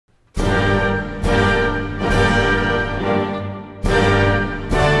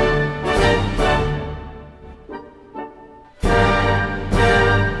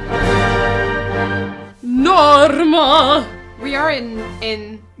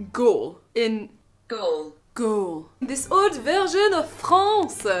in Gaul. In Gaul. Gaul. This old version of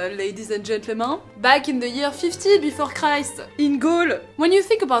France, ladies and gentlemen. Back in the year 50 before Christ, in Gaul. When you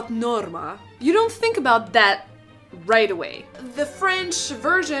think about Norma, you don't think about that right away. The French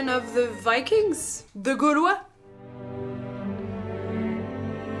version of the Vikings, the Gaulois.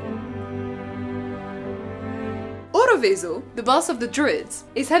 Oroveso, the boss of the Druids,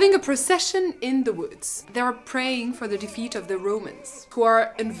 is having a procession in the woods. They are praying for the defeat of the Romans, who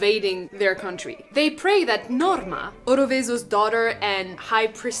are invading their country. They pray that Norma, Oroveso's daughter and high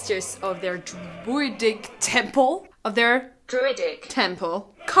priestess of their druidic temple,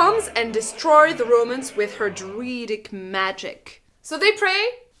 comes and destroys the Romans with her druidic magic. So they pray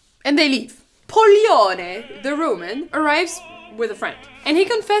and they leave. Pollione, the Roman, arrives with a friend. And he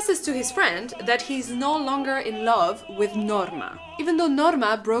confesses to his friend that he's no longer in love with Norma, even though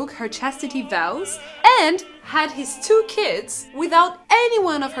Norma broke her chastity vows and had his 2 kids without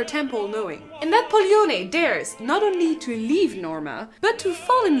anyone of her temple knowing. And that Pollione dares not only to leave Norma, but to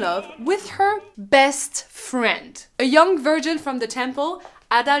fall in love with her best friend, a young virgin from the temple,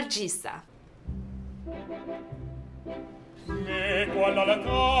 Adalgisa.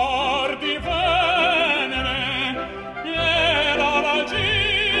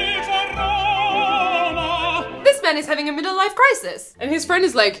 This man is having a middle-life crisis. And his friend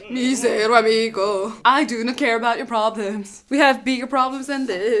is like, Misero amigo, I do not care about your problems. We have bigger problems than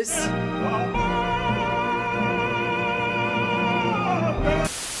this.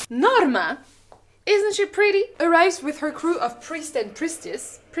 Norma, isn't she pretty? Arrives with her crew of priest and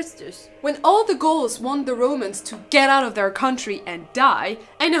priestess. When all the Gauls want the Romans to get out of their country and die,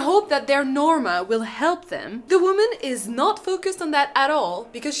 and hope that their Norma will help them, the woman is not focused on that at all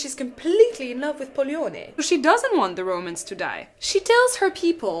because she's completely in love with Pollione. So she doesn't want the Romans to die. She tells her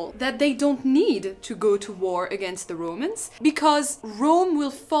people that they don't need to go to war against the Romans because Rome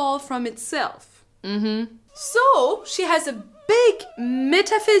will fall from itself. So she has a big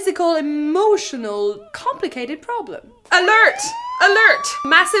metaphysical, emotional, complicated problem. Alert! Alert!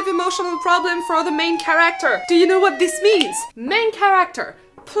 Massive emotional problem for the main character. Do you know what this means? Main character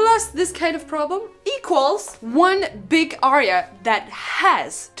plus this kind of problem equals one big aria that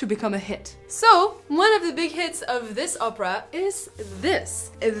has to become a hit. So, one of the big hits of this opera is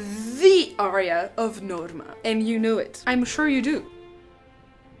this. The aria of Norma. And you know it. I'm sure you do.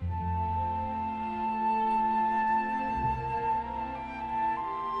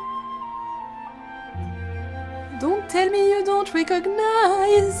 Don't tell me you don't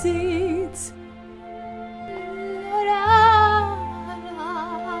recognize it.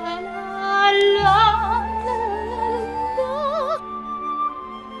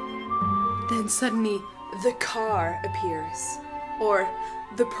 Then suddenly the car appears, or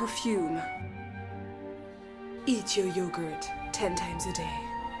the perfume. Eat your yogurt 10 times a day.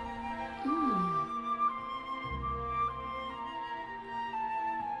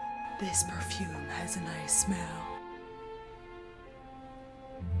 This perfume has a nice smell.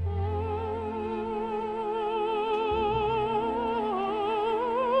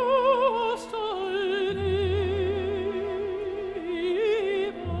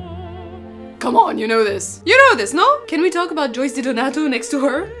 Come on, you know this. You know this, no? Can we talk about Joyce Di Donato next to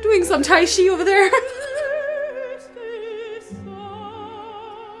her? Doing some tai chi over there?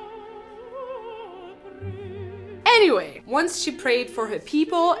 Anyway, once she prayed for her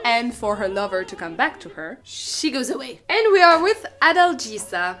people and for her lover to come back to her, she goes away. And we are with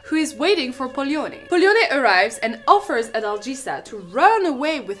Adalgisa, who is waiting for Pollione. Pollione arrives and offers Adalgisa to run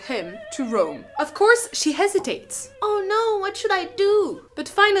away with him to Rome. Of course, she hesitates. Oh no, what should I do? But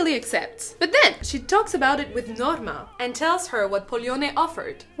finally accepts. But then she talks about it with Norma and tells her what Pollione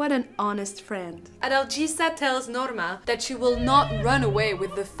offered. What an honest friend. Adalgisa tells Norma that she will not run away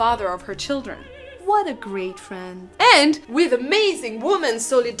with the father of her children. What a great friend. And with amazing woman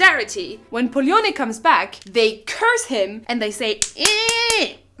solidarity, when Pollione comes back, they curse him and they say,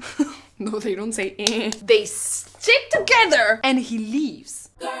 eh. No, they don't say eh. They stick together and he leaves.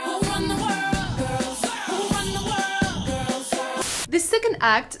 This second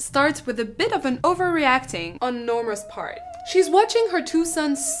act starts with a bit of an overreacting on Norma's part. She's watching her 2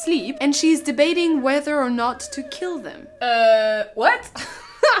 sons sleep and she's debating whether or not to kill them. What?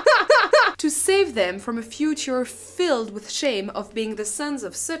 To save them from a future filled with shame of being the sons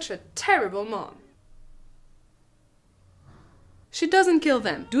of such a terrible mom. She doesn't kill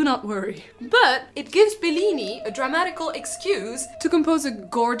them, do not worry. But it gives Bellini a dramatical excuse to compose a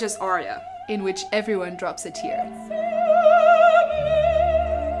gorgeous aria in which everyone drops a tear.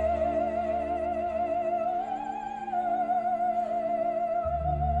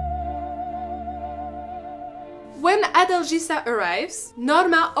 When Adalgisa arrives,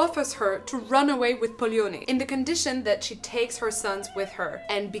 Norma offers her to run away with Pollione in the condition that she takes her sons with her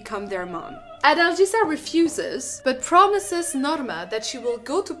and become their mom. Adalgisa refuses, but promises Norma that she will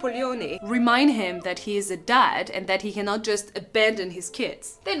go to Pollione, remind him that he is a dad and that he cannot just abandon his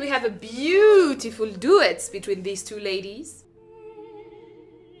kids. Then we have a beautiful duet between these two ladies.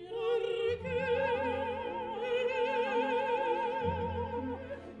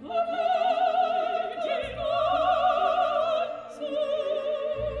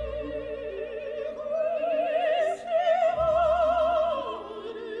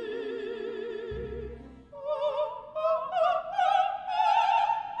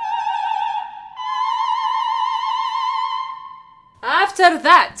 After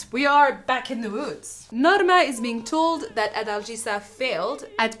that, we are back in the woods. Norma is being told that Adalgisa failed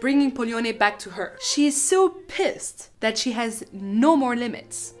at bringing Pollione back to her. She is so pissed that she has no more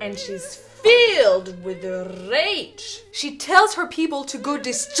limits. And she's filled with rage. She tells her people to go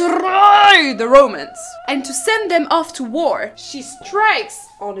destroy the Romans and to send them off to war. She strikes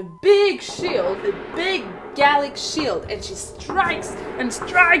on a big shield, a big Gallic shield, and she strikes and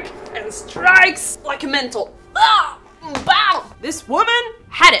strikes and strikes like a mental. Ah! Bow! This woman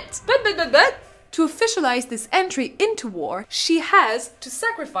had it. But to officialize this entry into war, she has to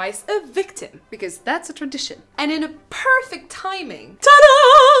sacrifice a victim, because that's a tradition. And in a perfect timing,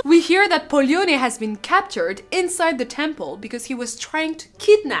 ta-da! We hear that Pollione has been captured inside the temple because he was trying to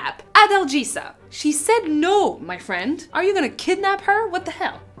kidnap Adalgisa. She said no, my friend. Are you gonna kidnap her? What the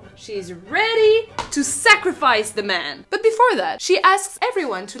hell? She's ready to sacrifice the man. But before that, she asks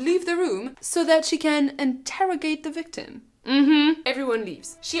everyone to leave the room so that she can interrogate the victim. Everyone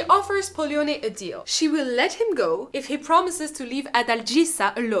leaves. She offers Pollione a deal. She will let him go if he promises to leave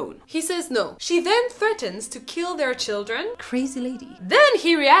Adalgisa alone. He says no. She then threatens to kill their children. Crazy lady. Then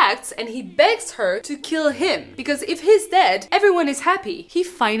he reacts and he begs her to kill him, because if he's dead, everyone is happy. He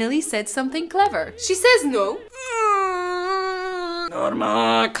finally said something clever. She says no.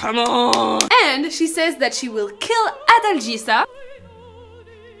 Norma, come on! And she says that she will kill Adalgisa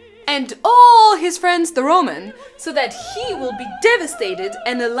and all his friends, the Roman, so that he will be devastated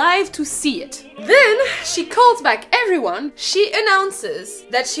and alive to see it. Then she calls back everyone. She announces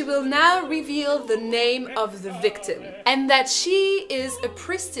that she will now reveal the name of the victim and that she is a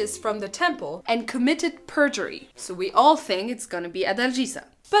priestess from the temple and committed perjury. So we all think it's gonna be Adalgisa.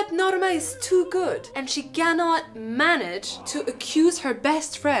 But Norma is too good, and she cannot manage to accuse her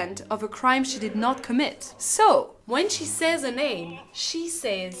best friend of a crime she did not commit. So, when she says a name, she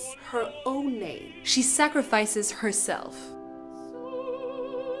says her own name. She sacrifices herself.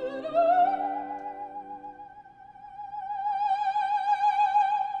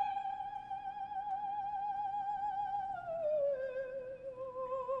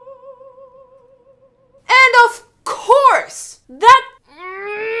 And of course, that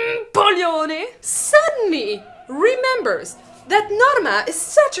Pollione suddenly remembers that Norma is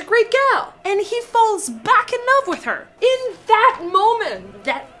such a great gal, and he falls back in love with her. In that moment,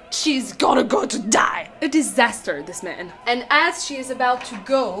 that she's gonna go to die. A disaster, this man. And as she is about to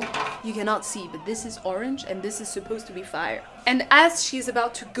go, you cannot see, but this is orange and this is supposed to be fire. And as she is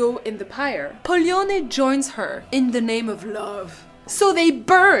about to go in the pyre, Pollione joins her in the name of love. So they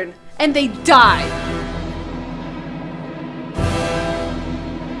burn and they die.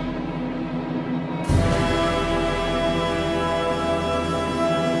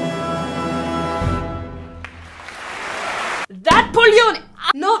 That Pollione!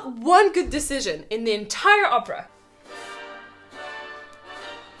 Not one good decision in the entire opera.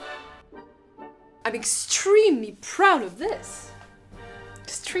 I'm extremely proud of this.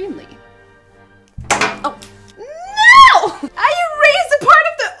 Extremely. Oh, no! I erased a part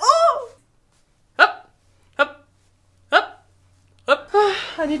of the, oh! Up, up, up, up.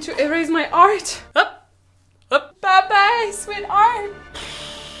 I need to erase my art. Up, up. Bye-bye, sweet art.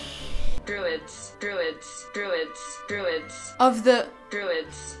 Druids, druids, druids, druids. Of the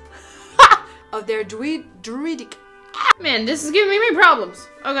druids. Of their druidic. Man, this is giving me problems.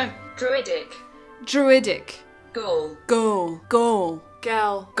 Okay. Druidic. Druidic. Goal. Goal. Goal.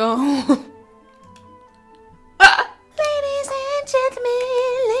 Gal. Go. Ladies and gentlemen.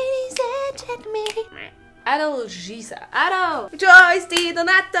 Adalgisa. Joyce Di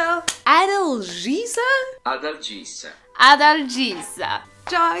Donato. Adalgisa? Adalgisa. Adalgisa.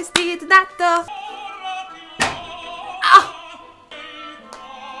 Joyce Di Donato.